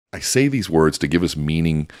I say these words to give us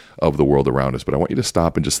meaning of the world around us, but I want you to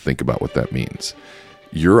stop and just think about what that means.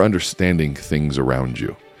 You're understanding things around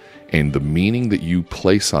you, and the meaning that you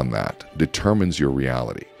place on that determines your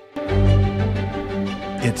reality.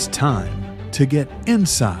 It's time to get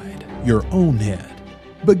inside your own head.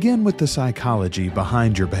 Begin with the psychology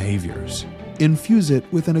behind your behaviors. Infuse it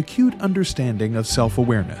with an acute understanding of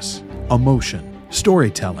self-awareness, emotion,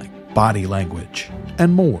 storytelling, body language,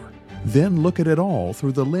 and more. Then look at it all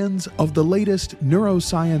through the lens of the latest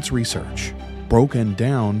neuroscience research, broken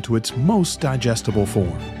down to its most digestible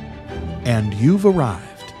form. And you've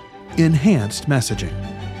arrived. Enhanced messaging,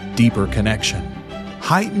 deeper connection,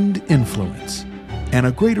 heightened influence, and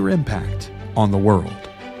a greater impact on the world.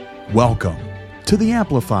 Welcome to the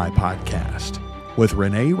Amplify Podcast with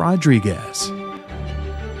Rene Rodriguez.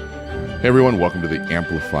 Hey everyone, welcome to the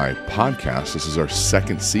Amplify Podcast. This is our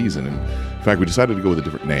second season, and in fact, we decided to go with a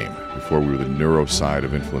different name. Before we were the Neuro Side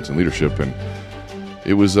of Influence and Leadership, and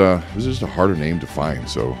it was just a harder name to find.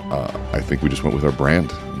 So I think we just went with our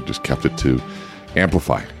brand and just kept it to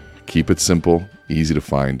Amplify. Keep it simple, easy to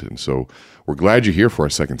find, and so we're glad you're here for our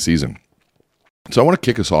second season. So I want to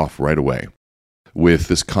kick us off right away with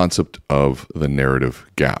this concept of the narrative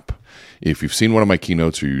gap. If you've seen one of my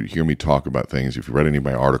keynotes or you hear me talk about things, if you've read any of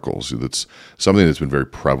my articles, that's something that's been very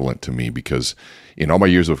prevalent to me because in all my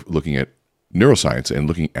years of looking at neuroscience and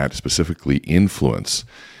looking at specifically influence,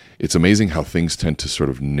 it's amazing how things tend to sort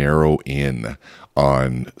of narrow in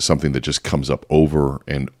on something that just comes up over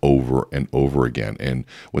and over and over again. And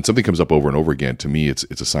when something comes up over and over again, to me, it's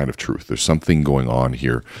a sign of truth. There's something going on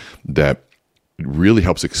here that really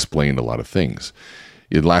helps explain a lot of things.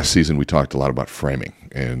 In last season, we talked a lot about framing.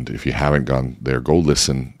 And if you haven't gone there, go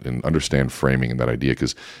listen and understand framing and that idea,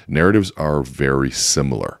 because narratives are very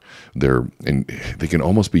similar. They can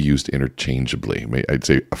almost be used interchangeably. I'd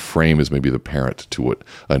say a frame is maybe the parent to what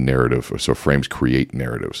a narrative, so frames create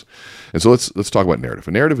narratives. And so let's talk about narrative.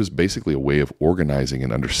 A narrative is basically a way of organizing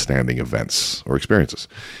and understanding events or experiences.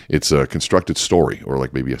 It's a constructed story, or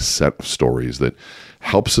like maybe a set of stories that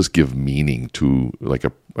helps us give meaning to like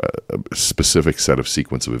a specific set of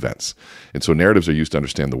sequence of events. And so narratives are used to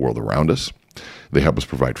understand the world around us. They help us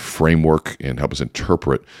provide framework and help us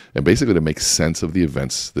interpret and basically to make sense of the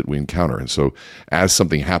events that we encounter. And so as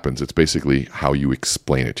something happens, it's basically how you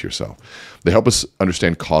explain it to yourself. They help us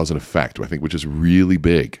understand cause and effect, I think, which is really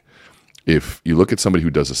big. If you look at somebody who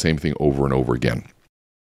does the same thing over and over again,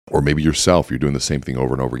 or maybe yourself, you're doing the same thing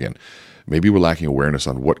over and over again, maybe we're lacking awareness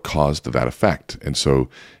on what caused that effect. And so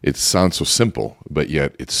it sounds so simple, but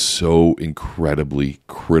yet it's so incredibly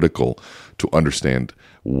critical to understand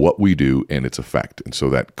what we do and its effect. And so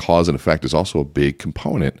that cause and effect is also a big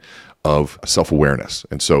component of self-awareness.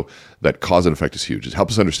 And so that cause and effect is huge. It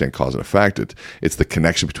helps us understand cause and effect. It's the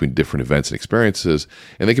connection between different events and experiences,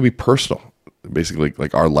 and they can be personal. Basically,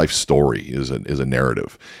 like our life story is a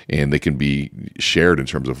narrative, and they can be shared in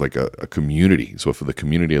terms of like a community. So for the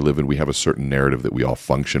community I live in, we have a certain narrative that we all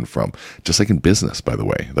function from, just like in business, by the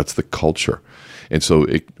way. That's the culture. And so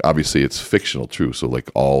obviously it's fictional too. So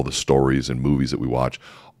like all the stories and movies that we watch,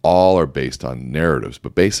 all are based on narratives.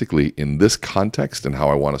 But basically in this context and how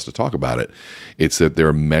I want us to talk about it, it's that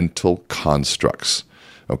they're mental constructs.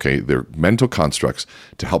 Okay, they're mental constructs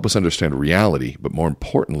to help us understand reality, but more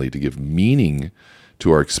importantly, to give meaning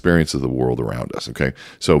to our experience of the world around us. Okay,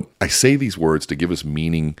 so I say these words to give us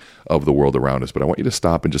meaning of the world around us, but I want you to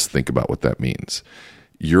stop and just think about what that means.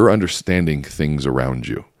 You're understanding things around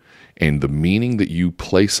you, and the meaning that you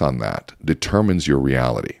place on that determines your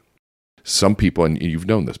reality. Some people, and you've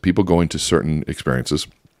known this, people go into certain experiences,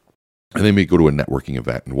 and they may go to a networking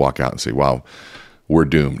event and walk out and say, wow, we're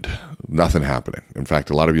doomed. Nothing happening. In fact,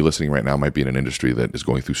 a lot of you listening right now might be in an industry that is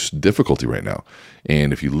going through difficulty right now.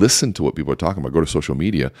 And if you listen to what people are talking about, go to social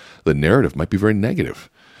media, the narrative might be very negative.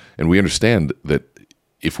 And we understand that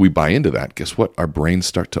if we buy into that, guess what? Our brains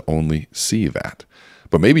start to only see that.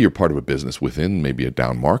 But maybe you're part of a business within maybe a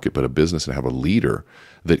down market, but a business and have a leader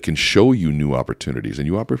that can show you new opportunities, and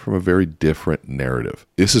you operate from a very different narrative.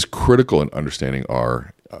 This is critical in understanding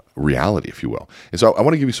our reality, if you will. And so I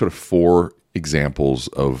want to give you sort of 4 examples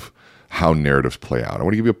of how narratives play out. I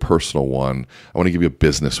want to give you a personal one. I want to give you a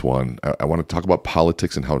business one. I want to talk about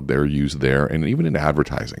politics and how they're used there, and even in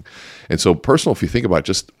advertising. And so personal, if you think about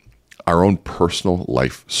just our own personal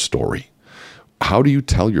life story, how do you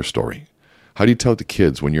tell your story? How do you tell it to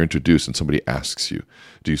kids when you're introduced and somebody asks you?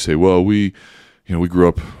 Do you say, well, we grew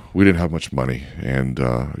up, we didn't have much money, and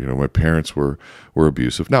my parents were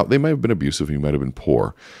abusive. Now, they might have been abusive and you might have been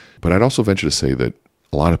poor, but I'd also venture to say that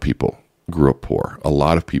a lot of people grew up poor. A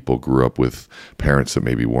lot of people grew up with parents that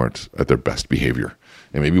maybe weren't at their best behavior.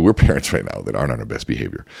 And maybe we're parents right now that aren't on our best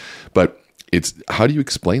behavior. But it's, how do you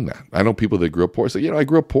explain that? I know people that grew up poor say, I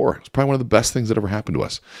grew up poor. It's probably one of the best things that ever happened to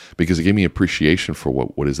us because it gave me appreciation for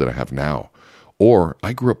what is that I have now. Or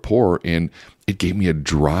I grew up poor and it gave me a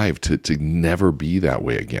drive to never be that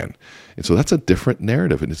way again. And so that's a different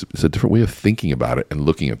narrative, and it's a different way of thinking about it and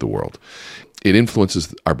looking at the world. It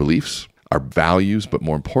influences our beliefs, our values, but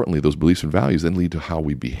more importantly, those beliefs and values then lead to how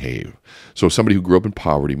we behave. So somebody who grew up in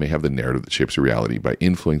poverty may have the narrative that shapes their reality by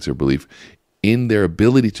influencing their belief in their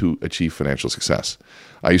ability to achieve financial success.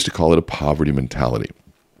 I used to call it a poverty mentality.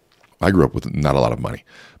 I grew up with not a lot of money.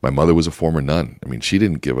 My mother was a former nun. I mean, she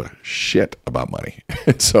didn't give a shit about money.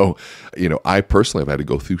 And so, I personally have had to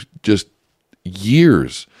go through just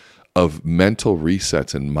years of mental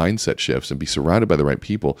resets and mindset shifts and be surrounded by the right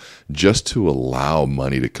people just to allow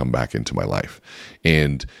money to come back into my life.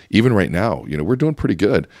 And even right now, we're doing pretty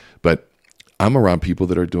good, but I'm around people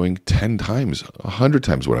that are doing 10 times, 100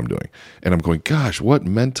 times what I'm doing. And I'm going, gosh, what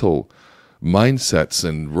mental mindsets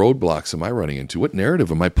and roadblocks am I running into? What narrative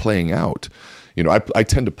am I playing out? I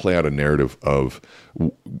tend to play out a narrative of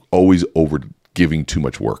always over giving too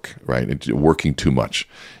much work, right? And working too much.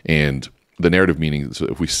 And the narrative meaning, so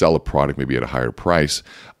if we sell a product maybe at a higher price,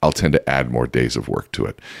 I'll tend to add more days of work to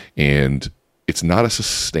it. And it's not a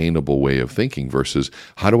sustainable way of thinking versus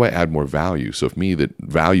how do I add more value? So if that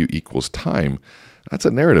value equals time, that's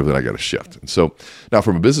a narrative that I got to shift. And so now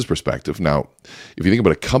from a business perspective, if you think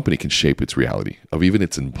about a company can shape its reality of even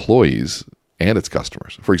its employees and its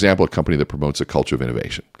customers. For example, a company that promotes a culture of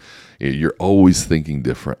innovation. You're always thinking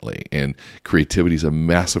differently, and creativity is a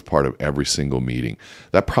massive part of every single meeting.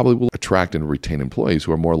 That probably will attract and retain employees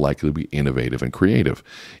who are more likely to be innovative and creative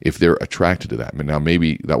if they're attracted to that. Now,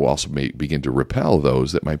 maybe that will also begin to repel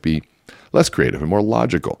those that might be less creative and more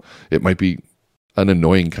logical. It might be an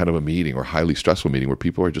annoying kind of a meeting or highly stressful meeting where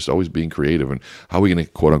people are just always being creative and how are we going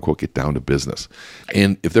to quote unquote get down to business?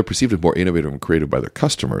 And if they're perceived as more innovative and creative by their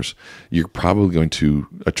customers, you're probably going to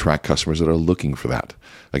attract customers that are looking for that.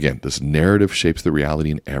 Again, this narrative shapes the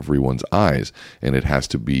reality in everyone's eyes, and it has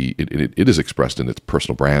to be, it is expressed in its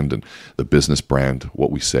personal brand and the business brand,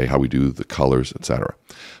 what we say, how we do, the colors, etc.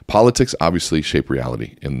 Politics obviously shape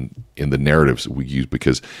reality in the narratives we use,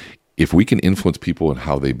 because if we can influence people in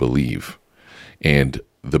how they believe and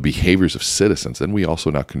the behaviors of citizens, then we also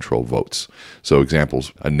now control votes. So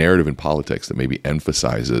examples, a narrative in politics that maybe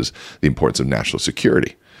emphasizes the importance of national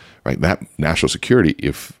security, right? That national security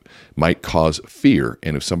might cause fear.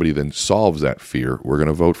 And if somebody then solves that fear, we're going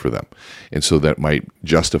to vote for them. And so that might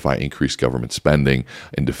justify increased government spending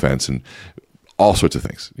and defense and all sorts of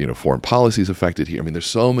things. Foreign policy is affected here. I mean, there's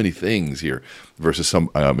so many things here versus some,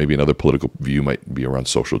 maybe another political view might be around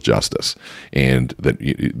social justice. And that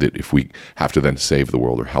if we have to then save the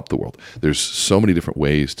world or help the world, there's so many different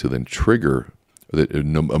ways to then trigger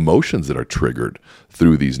emotions that are triggered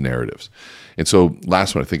through these narratives. And so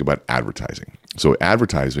last one, I think about advertising. So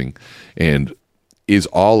advertising is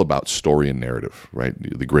all about story and narrative, right?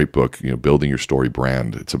 The great book, Building Your Story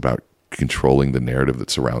Brand, it's about controlling the narrative that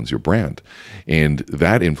surrounds your brand. And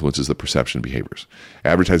that influences the perception and behaviors.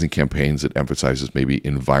 Advertising campaigns that emphasizes maybe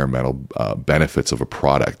environmental benefits of a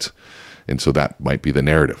product. And so that might be the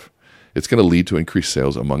narrative. It's going to lead to increased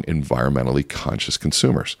sales among environmentally conscious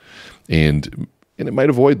consumers. And it might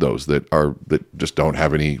avoid those that just don't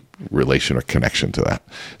have any relation or connection to that.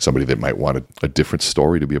 Somebody that might want a different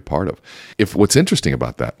story to be a part of. If what's interesting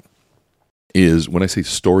about that is when I say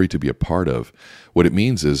story to be a part of, what it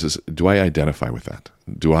means is do I identify with that?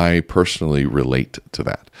 Do I personally relate to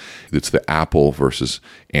that? It's the Apple versus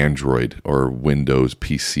Android or Windows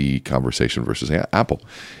PC conversation versus Apple.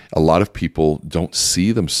 A lot of people don't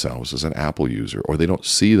see themselves as an Apple user, or they don't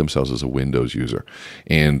see themselves as a Windows user.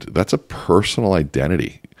 And that's a personal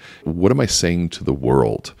identity. What am I saying to the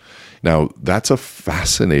world? Now, that's a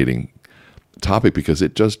fascinating topic because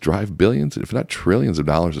it does drive billions, if not trillions of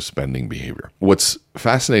dollars of spending behavior. What's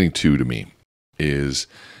fascinating too to me is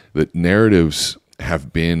that narratives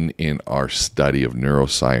have been in our study of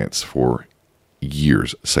neuroscience for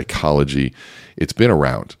years, psychology. It's been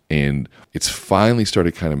around, and it's finally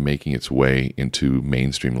started kind of making its way into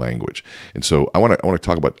mainstream language. And so I want to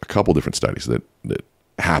talk about a couple different studies that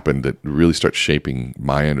happened that really start shaping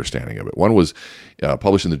my understanding of it. One was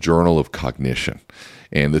published in the Journal of Cognition,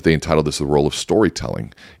 and that they entitled this The Role of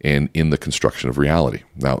Storytelling and in the Construction of Reality.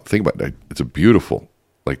 Now, think about that. It's a beautiful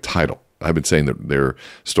title. I've been saying that their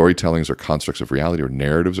storytellings are constructs of reality, or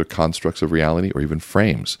narratives are constructs of reality, or even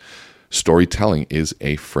frames. Storytelling is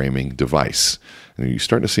a framing device. And you're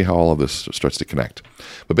starting to see how all of this starts to connect.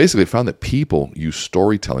 But basically, they found that people use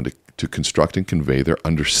storytelling to construct and convey their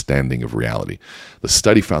understanding of reality. The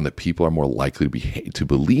study found that people are more likely to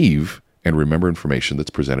believe and remember information that's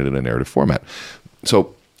presented in a narrative format.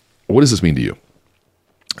 So what does this mean to you?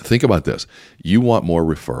 Think about this. You want more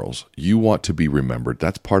referrals. You want to be remembered.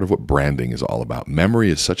 That's part of what branding is all about. Memory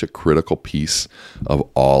is such a critical piece of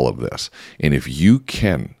all of this. And if you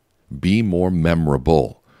can be more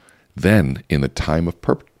memorable, then in the time of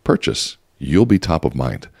purchase, you'll be top of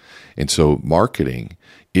mind. And so marketing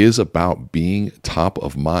is about being top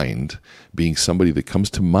of mind, being somebody that comes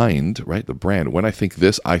to mind, right? The brand. When I think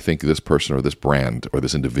this person or this brand or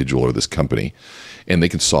this individual or this company, and they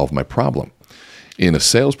can solve my problem. In a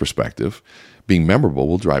sales perspective, being memorable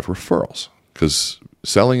will drive referrals, because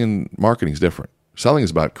selling and marketing is different. Selling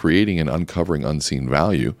is about creating and uncovering unseen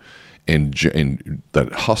value, and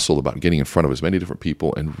that hustle about getting in front of as many different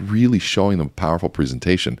people and really showing them a powerful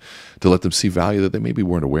presentation to let them see value that they maybe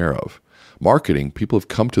weren't aware of. Marketing, people have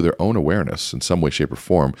come to their own awareness in some way, shape, or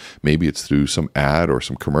form. Maybe it's through some ad or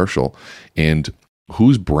some commercial, and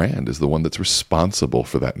whose brand is the one that's responsible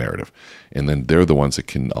for that narrative? And then they're the ones that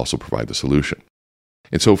can also provide the solution.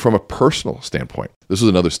 And so from a personal standpoint, this was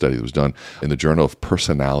another study that was done in the Journal of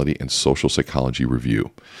Personality and Social Psychology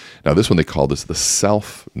Review. Now, this one they called this the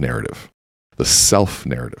self-narrative. The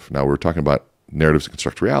self-narrative. Now, we're talking about narratives that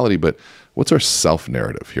construct reality, but what's our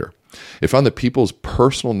self-narrative here? It found that people's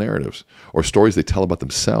personal narratives or stories they tell about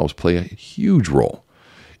themselves play a huge role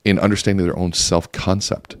in understanding their own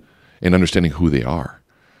self-concept and understanding who they are.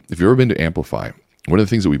 If you've ever been to Amplify, one of the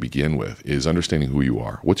things that we begin with is understanding who you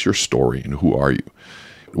are. What's your story and who are you?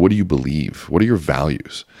 What do you believe? What are your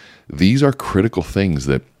values? These are critical things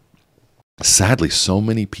that sadly so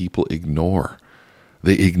many people ignore.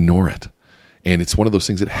 They ignore it. And it's one of those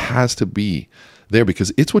things that has to be there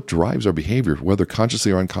because it's what drives our behavior, whether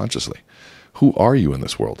consciously or unconsciously. Who are you in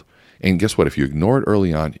this world? And guess what? If you ignore it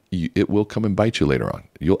early on, it will come and bite you later on.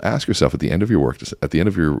 You'll ask yourself at the end of your work, at the end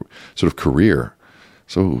of your sort of career,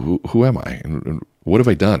 so who am I? And what have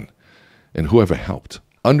I done? And who have I helped?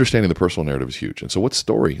 Understanding the personal narrative is huge. And so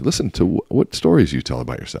listen to what stories you tell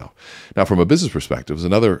about yourself. Now, from a business perspective, there's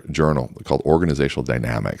another journal called Organizational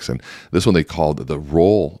Dynamics. And this one they called the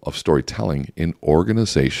role of storytelling in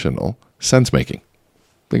organizational sense-making.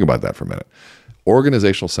 Think about that for a minute.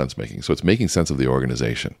 Organizational sense-making. So it's making sense of the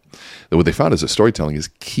organization. And what they found is that storytelling is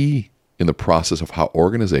key in the process of how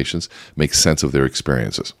organizations make sense of their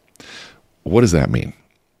experiences. What does that mean?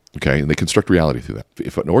 Okay, and they construct reality through that.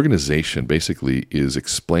 If an organization basically is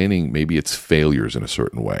explaining maybe its failures in a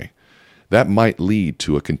certain way, that might lead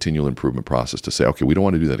to a continual improvement process to say, okay, we don't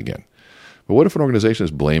want to do that again. But what if an organization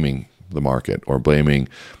is blaming the market or blaming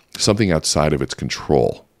something outside of its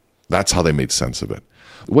control? That's how they made sense of it.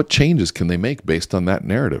 What changes can they make based on that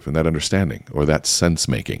narrative and that understanding or that sense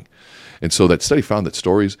making? And so that study found that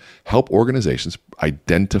stories help organizations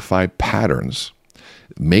identify patterns,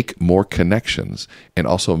 make more connections, and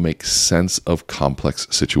also make sense of complex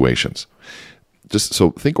situations. Just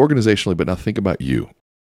so think organizationally, but now think about you.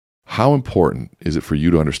 How important is it for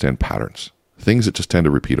you to understand patterns? Things that just tend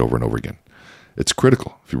to repeat over and over again. It's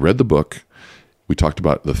critical. If you read the book, we talked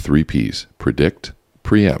about the 3 Ps: predict,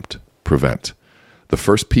 preempt, prevent. The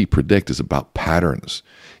first P, predict, is about patterns.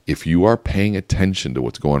 If you are paying attention to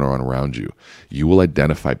what's going on around you, you will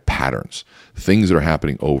identify patterns, things that are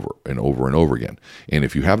happening over and over and over again. And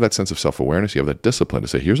if you have that sense of self-awareness, you have that discipline to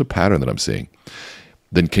say, here's a pattern that I'm seeing,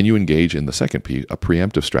 then can you engage in the second P, a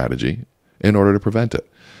preemptive strategy, in order to prevent it?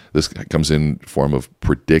 This comes in form of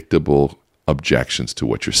predictable objections to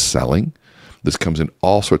what you're selling. This comes in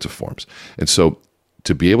all sorts of forms. And so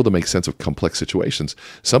to be able to make sense of complex situations,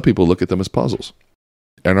 some people look at them as puzzles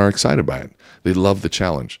and are excited by it. They love the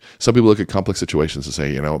challenge. Some people look at complex situations and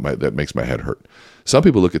say, that makes my head hurt. Some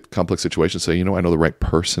people look at complex situations and say, I know the right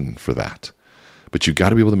person for that. But you've got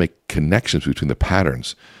to be able to make connections between the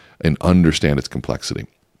patterns and understand its complexity.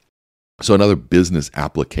 So another business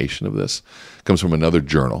application of this comes from another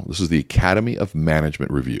journal. This is the Academy of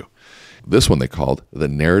Management Review. This one they called the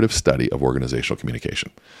Narrative Study of Organizational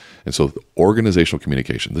Communication. And so organizational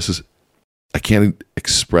communication, I can't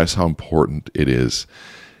express how important it is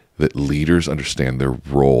that leaders understand their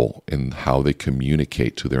role in how they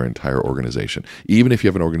communicate to their entire organization. Even if you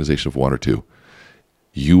have an organization of 1 or 2,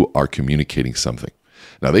 you are communicating something.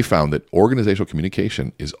 Now, they found that organizational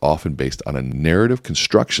communication is often based on a narrative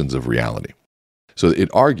constructions of reality. So it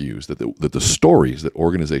argues that the stories that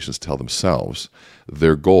organizations tell themselves,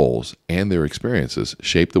 their goals, and their experiences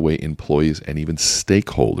shape the way employees and even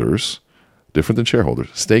stakeholders, different than shareholders,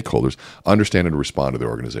 stakeholders, understand and respond to their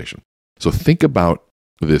organization. So think about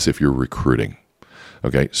this if you're recruiting.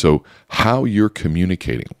 Okay, so how you're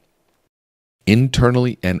communicating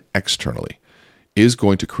internally and externally, is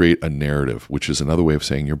going to create a narrative, which is another way of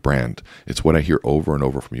saying your brand. It's what I hear over and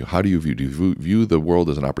over from you. How do you view? Do you view the world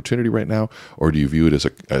as an opportunity right now, or do you view it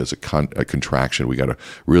as a contraction? We got to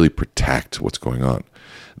really protect what's going on.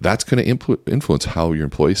 That's going to influence how your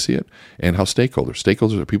employees see it and how stakeholders.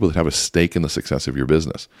 Stakeholders are people that have a stake in the success of your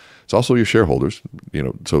business. It's also your shareholders,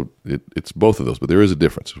 so it's both of those, but there is a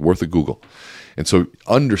difference. It's worth a Google. And so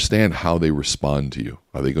understand how they respond to you.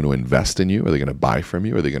 Are they going to invest in you? Are they going to buy from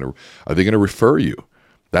you? Are they going to refer you?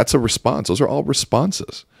 That's a response. Those are all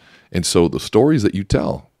responses. And so the stories that you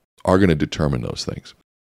tell are going to determine those things.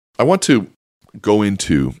 I want to go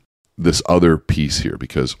into this other piece here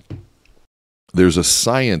because there's a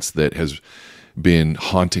science that has been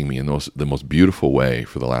haunting me in the most beautiful way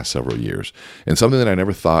for the last several years, and something that I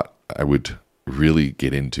never thought I would really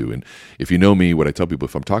get into. And if you know me, what I tell people,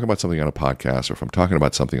 if I'm talking about something on a podcast or if I'm talking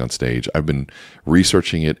about something on stage, I've been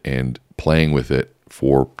researching it and playing with it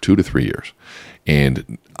for 2 to 3 years.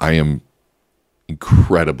 And I am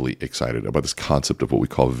incredibly excited about this concept of what we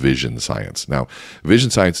call vision science. Now,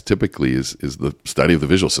 vision science typically is the study of the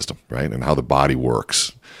visual system, right? And how the body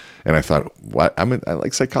works. And I thought, I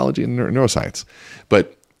like psychology and neuroscience,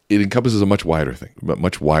 but it encompasses a much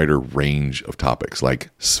wider range of topics like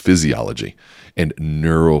physiology and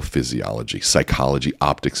neurophysiology, psychology,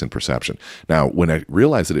 optics, and perception. Now, when I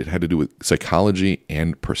realized that it had to do with psychology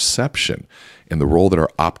and perception and the role that our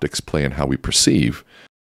optics play in how we perceive,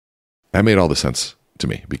 that made all the sense to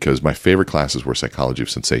me because my favorite classes were psychology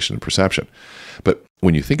of sensation and perception. But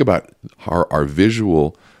when you think about how our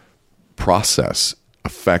visual process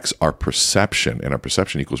affects our perception, and our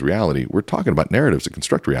perception equals reality, we're talking about narratives that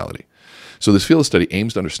construct reality. So this field of study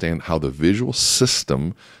aims to understand how the visual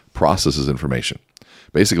system processes information.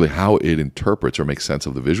 Basically, how it interprets or makes sense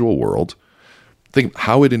of the visual world. Think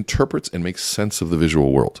how it interprets and makes sense of the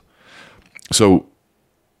visual world. So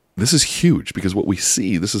this is huge because what we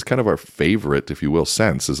see, this is kind of our favorite, if you will,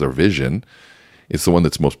 sense, is our vision. It's the one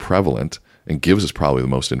that's most prevalent and gives us probably the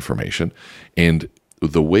most information. And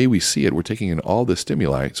the way we see it, we're taking in all this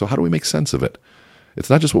stimuli. So how do we make sense of it? It's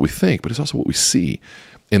not just what we think, but it's also what we see.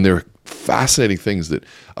 And there are fascinating things that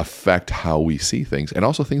affect how we see things and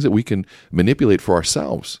also things that we can manipulate for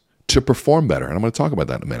ourselves to perform better. And I'm going to talk about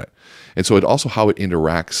that in a minute. And so it also how it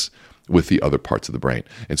interacts with the other parts of the brain.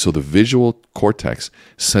 And so the visual cortex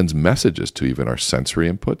sends messages to even our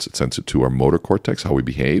sensory inputs. It sends it to our motor cortex, how we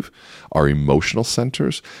behave, our emotional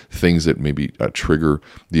centers, things that maybe trigger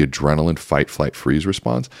the adrenaline fight, flight, freeze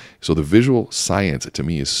response. So the visual science, to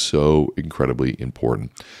me, is so incredibly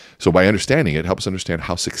important. So by understanding it, it helps us understand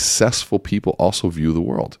how successful people also view the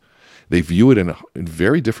world. They view it in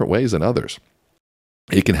very different ways than others.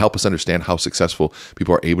 It can help us understand how successful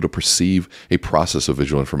people are able to perceive a process of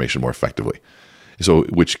visual information more effectively. So,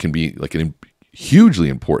 which can be like a hugely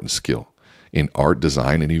important skill in art,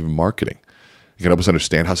 design, and even marketing. It can help us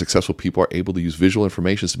understand how successful people are able to use visual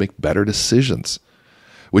information to make better decisions,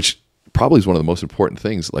 which probably is one of the most important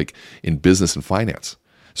things, like in business and finance.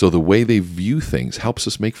 So the way they view things helps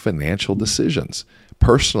us make financial decisions,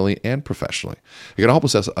 personally and professionally. It can help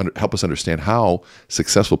us understand how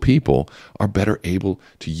successful people are better able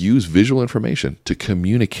to use visual information to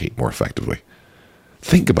communicate more effectively.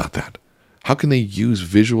 Think about that. How can they use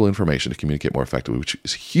visual information to communicate more effectively, which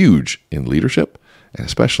is huge in leadership and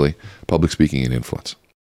especially public speaking and influence.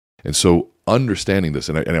 And so understanding this,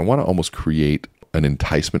 and I want to almost create an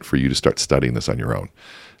enticement for you to start studying this on your own,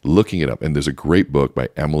 looking it up. And there's a great book by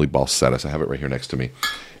Emily Balcetis. I have it right here next to me.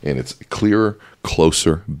 And it's Clearer,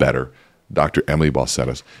 Closer, Better. Dr. Emily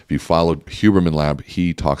Balcetis. If you followed Huberman Lab,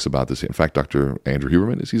 he talks about this. In fact, Dr. Andrew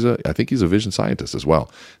Huberman, I think he's a vision scientist as well.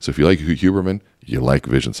 So if you like Huberman, you like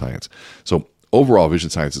vision science. So overall, vision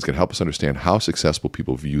science is going to help us understand how successful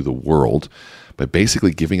people view the world by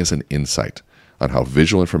basically giving us an insight on how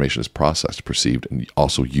visual information is processed, perceived, and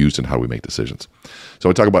also used in how we make decisions. So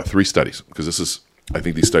I talk about 3 studies because I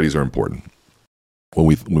think these studies are important. When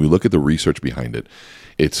we look at the research behind it,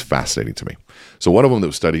 it's fascinating to me. So one of them that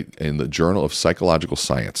was studied in the Journal of Psychological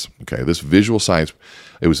Science. Okay, this visual science,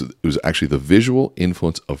 it was actually the visual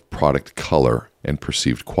influence of product color and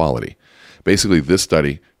perceived quality. Basically, this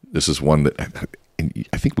is one that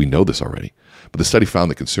I think we know this already, but the study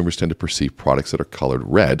found that consumers tend to perceive products that are colored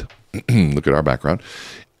red, look at our background,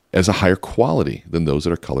 as a higher quality than those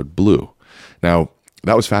that are colored blue. Now,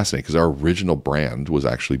 that was fascinating because our original brand was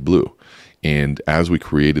actually blue. And as we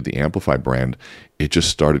created the Amplify brand, it just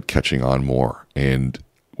started catching on more. And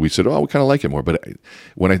we said, we kind of like it more. But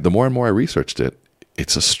the more and more I researched it,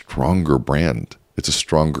 it's a stronger brand. It's a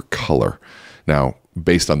stronger color. Now,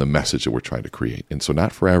 based on the message that we're trying to create. And so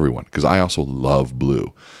not for everyone, because I also love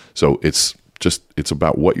blue. So it's it's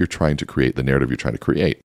about what you're trying to create, the narrative you're trying to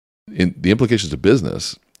create. In the implications of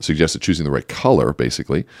business suggest that choosing the right color,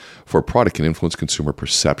 basically, for a product can influence consumer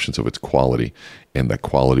perceptions of its quality, and that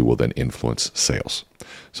quality will then influence sales.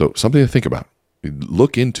 So something to think about.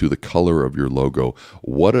 Look into the color of your logo.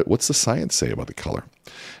 What's the science say about the color?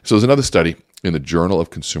 So there's another study in the Journal of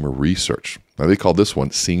Consumer Research. Now they call this one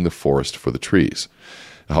Seeing the Forest for the Trees,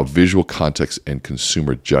 how visual context and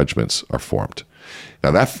consumer judgments are formed.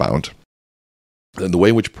 Now that found the way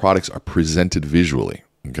in which products are presented visually.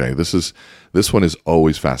 Okay, this one is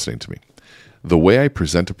always fascinating to me. The way I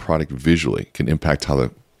present a product visually can impact how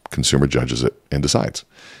the consumer judges it and decides.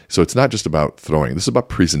 So it's not just about throwing. This is about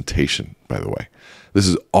presentation, by the way. This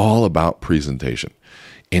is all about presentation.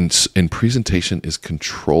 And presentation is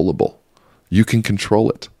controllable. You can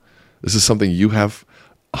control it. This is something you have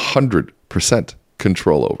 100%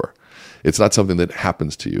 control over. It's not something that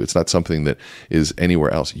happens to you. It's not something that is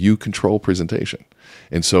anywhere else. You control presentation.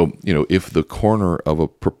 And so, if the corner of a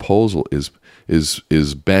proposal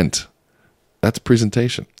is bent, that's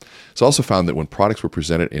presentation. It's also found that when products were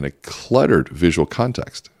presented in a cluttered visual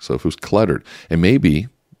context, so if it was cluttered, and maybe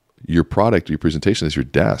your product, your presentation is your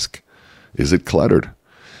desk, is it cluttered?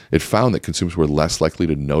 It found that consumers were less likely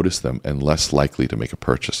to notice them and less likely to make a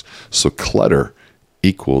purchase. So clutter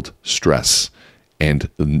equaled stress, and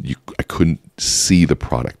I couldn't see the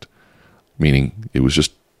product, meaning it was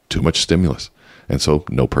just too much stimulus, and so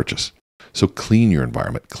no purchase. So clean your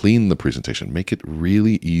environment, clean the presentation, make it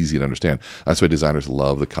really easy to understand. That's why designers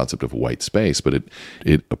love the concept of white space, but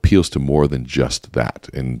it appeals to more than just that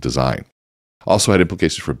in design. Also had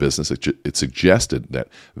implications for business. It suggested that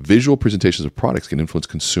visual presentations of products can influence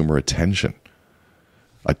consumer attention.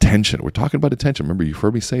 Attention. We're talking about attention. Remember, you've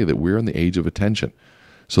heard me say that we're in the age of attention.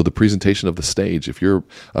 So the presentation of the stage, if you're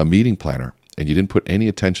a meeting planner and you didn't put any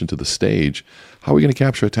attention to the stage, how are we going to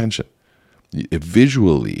capture attention?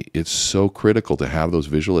 Visually, it's so critical to have those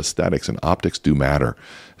visual aesthetics, and optics do matter,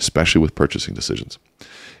 especially with purchasing decisions.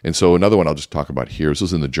 And so another one I'll just talk about here, this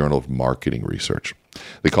is in the Journal of Marketing Research.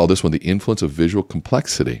 They call this one the influence of visual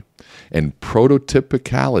complexity and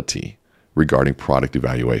prototypicality regarding product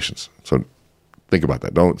evaluations. So think about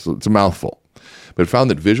that. It's a mouthful. But it found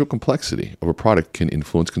that visual complexity of a product can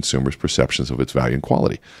influence consumers' perceptions of its value and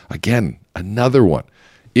quality. Again, another one.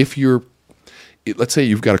 Let's say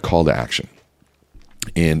you've got a call to action.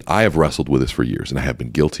 And I have wrestled with this for years, and I have been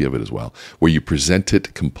guilty of it as well, where you present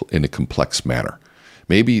it in a complex manner.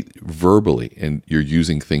 Maybe verbally, and you're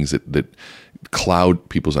using things that cloud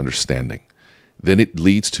people's understanding. Then it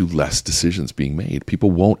leads to less decisions being made. People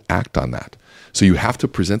won't act on that. So you have to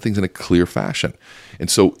present things in a clear fashion. And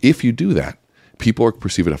so if you do that, people are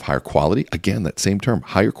perceive it of higher quality. Again, that same term,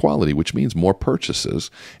 higher quality, which means more purchases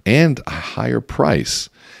and a higher price.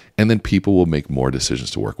 And then people will make more decisions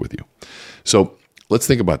to work with you. So let's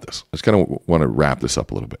think about this. I just kind of want to wrap this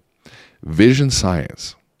up a little bit. Vision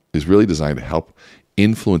science is really designed to help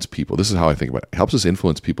influence people. This is how I think about it. It helps us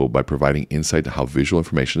influence people by providing insight to how visual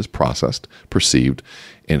information is processed, perceived,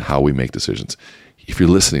 and how we make decisions. If you're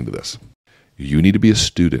listening to this, you need to be a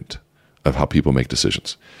student of how people make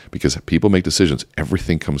decisions, because people make decisions.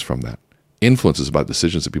 Everything comes from that. Influence is about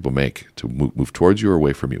decisions that people make to move towards you or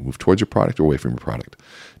away from you, move towards your product or away from your product,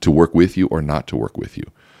 to work with you or not to work with you.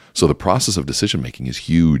 So the process of decision making is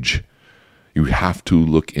huge. You have to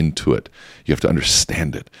look into it. You have to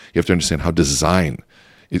understand it. You have to understand how design,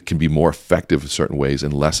 it can be more effective in certain ways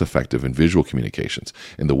and less effective in visual communications,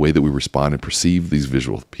 and the way that we respond and perceive these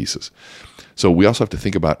visual pieces. So we also have to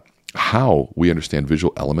think about how we understand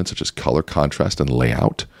visual elements such as color, contrast, and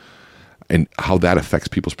layout, and how that affects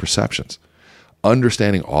people's perceptions.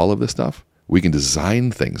 Understanding all of this stuff, we can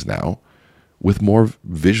design things now with more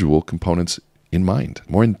visual components in mind,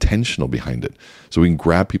 more intentional behind it, so we can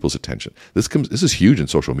grab people's attention. This is huge in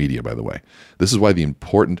social media, by the way. This is why the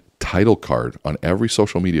important title card on every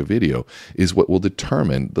social media video is what will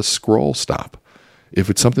determine the scroll stop. If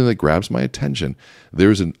it's something that grabs my attention,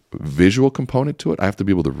 there's a visual component to it. I have to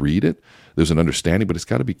be able to read it. There's an understanding, but it's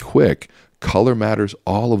got to be quick. Color matters.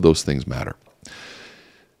 All of those things matter.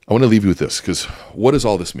 I want to leave you with this, because what does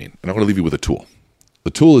all this mean? And I want to leave you with a tool. The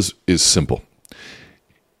tool is simple.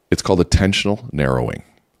 It's called attentional narrowing.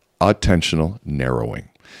 Attentional narrowing.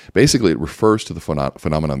 Basically, it refers to the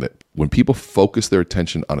phenomenon that when people focus their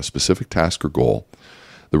attention on a specific task or goal,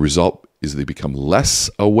 the result is they become less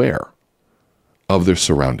aware of their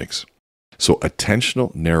surroundings. So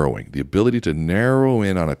attentional narrowing, the ability to narrow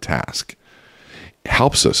in on a task,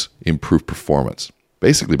 helps us improve performance,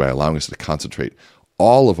 basically by allowing us to concentrate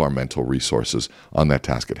all of our mental resources on that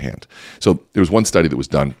task at hand. So there was one study that was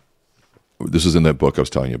done This is in that book I was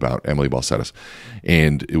telling you about, Emily Balcetis.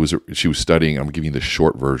 And she was studying, I'm giving you the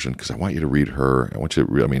short version because I want you to read her. I want you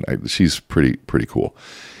to she's pretty cool.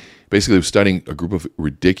 Basically, was studying a group of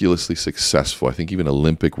ridiculously successful, I think even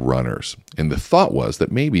Olympic runners. And the thought was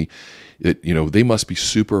that maybe they must be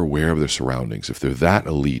super aware of their surroundings. If they're that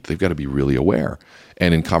elite, they've got to be really aware.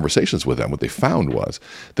 And in conversations with them, what they found was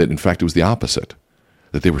that, in fact, it was the opposite,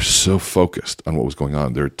 that they were so focused on what was going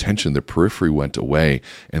on. Their attention, their periphery went away,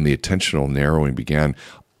 and the attentional narrowing began.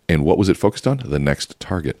 And what was it focused on? The next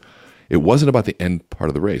target. It wasn't about the end part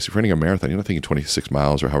of the race. If you're running a marathon, you're not thinking 26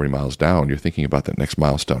 miles or how many miles down. You're thinking about that next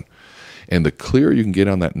milestone. And the clearer you can get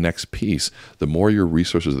on that next piece, the more your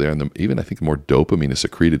resources are there, and even I think the more dopamine is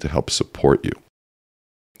secreted to help support you.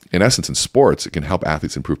 In essence, in sports, it can help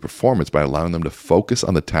athletes improve performance by allowing them to focus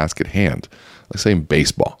on the task at hand. Let's say in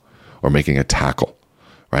baseball or making a tackle,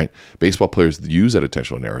 right? Baseball players use that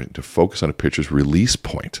attentional narrowing to focus on a pitcher's release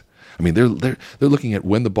point. I mean, they're looking at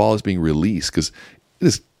when the ball is being released because it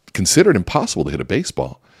is considered impossible to hit a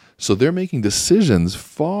baseball. So they're making decisions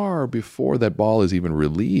far before that ball is even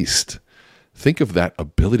released. Think of that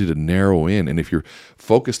ability to narrow in. And if you're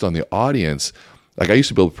focused on the audience, like I used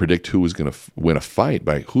to be able to predict who was going to win a fight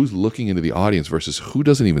by who's looking into the audience versus who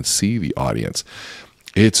doesn't even see the audience.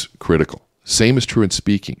 It's critical. Same is true in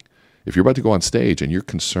speaking. If you're about to go on stage and you're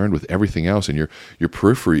concerned with everything else and your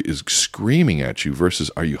periphery is screaming at you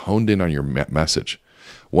versus are you honed in on your message?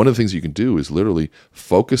 One of the things you can do is literally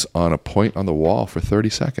focus on a point on the wall for 30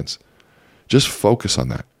 seconds. Just focus on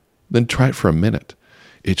that. Then try it for a minute.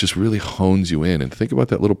 It just really hones you in, and think about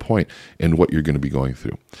that little point and what you're going to be going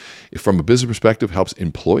through. If from a business perspective, helps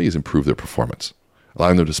employees improve their performance,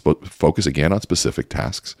 allowing them to focus again on specific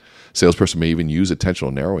tasks. Salesperson may even use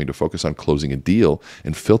attentional narrowing to focus on closing a deal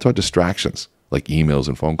and filter out distractions like emails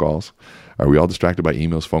and phone calls. Are we all distracted by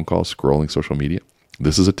emails, phone calls, scrolling social media?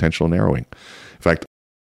 This is attentional narrowing. In fact,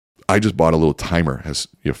 I just bought a little timer. It has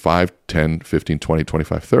 5, 10, 15, 20,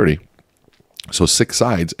 25, 30. So 6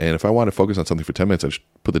 sides, and if I want to focus on something for 10 minutes, I just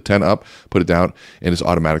put the 10 up, put it down, and it's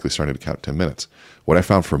automatically starting to count 10 minutes. What I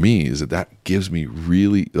found for me is that gives me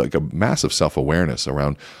really like a massive self-awareness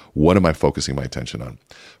around what am I focusing my attention on.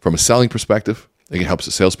 From a selling perspective, it helps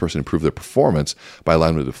a salesperson improve their performance by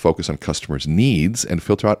allowing them to focus on customers' needs and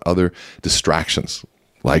filter out other distractions,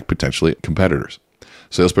 like potentially competitors.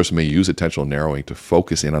 Salesperson may use attentional narrowing to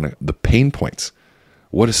focus in on the pain points.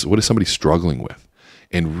 What is somebody struggling with?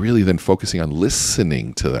 And really then focusing on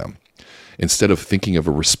listening to them instead of thinking of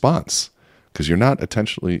a response, because you're not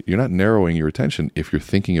narrowing your attention if you're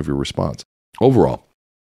thinking of your response. Overall,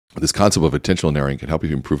 this concept of attentional narrowing can help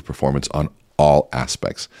you improve performance on all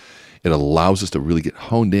aspects. It allows us to really get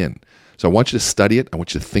honed in. So I want you to study it. I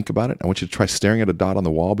want you to think about it. I want you to try staring at a dot on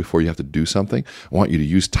the wall before you have to do something. I want you to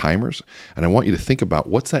use timers, and I want you to think about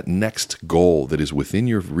what's that next goal that is within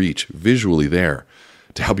your reach visually there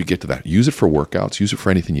to help you get to that. Use it for workouts. Use it for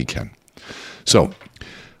anything you can. So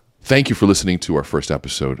thank you for listening to our first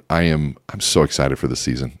episode. I'm so excited for this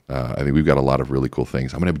season. I think we've got a lot of really cool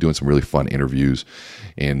things. I'm going to be doing some really fun interviews.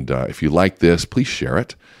 And if you like this, please share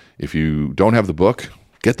it. If you don't have the book,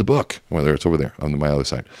 get the book. Whether it's over there on my other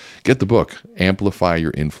side. Get the book. Amplify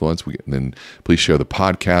Your Influence. And then please share the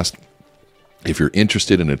podcast. If you're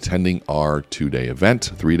interested in attending our 2-day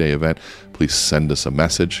event, 3-day event, please send us a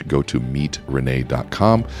message. Go to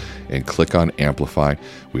meetrenee.com and click on Amplify.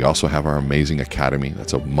 We also have our amazing academy.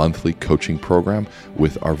 That's a monthly coaching program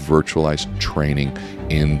with our virtualized training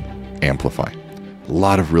in Amplify. A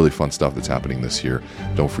lot of really fun stuff that's happening this year.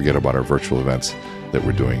 Don't forget about our virtual events that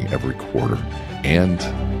we're doing every quarter and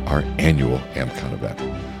our annual AmpCon event.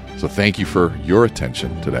 So thank you for your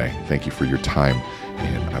attention today. Thank you for your time.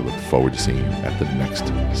 And I look forward to seeing you at the next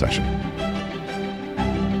session.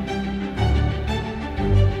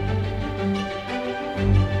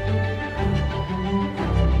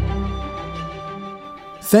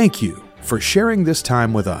 Thank you for sharing this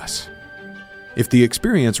time with us. If the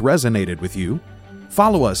experience resonated with you,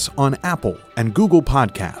 follow us on Apple and Google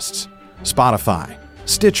Podcasts, Spotify,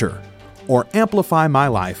 Stitcher, or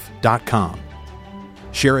AmplifyMyLife.com.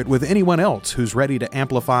 Share it with anyone else who's ready to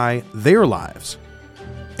amplify their lives.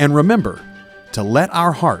 And remember to let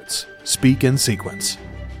our hearts speak in sequence.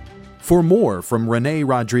 For more from Renee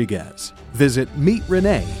Rodriguez, visit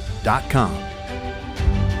meetrenee.com.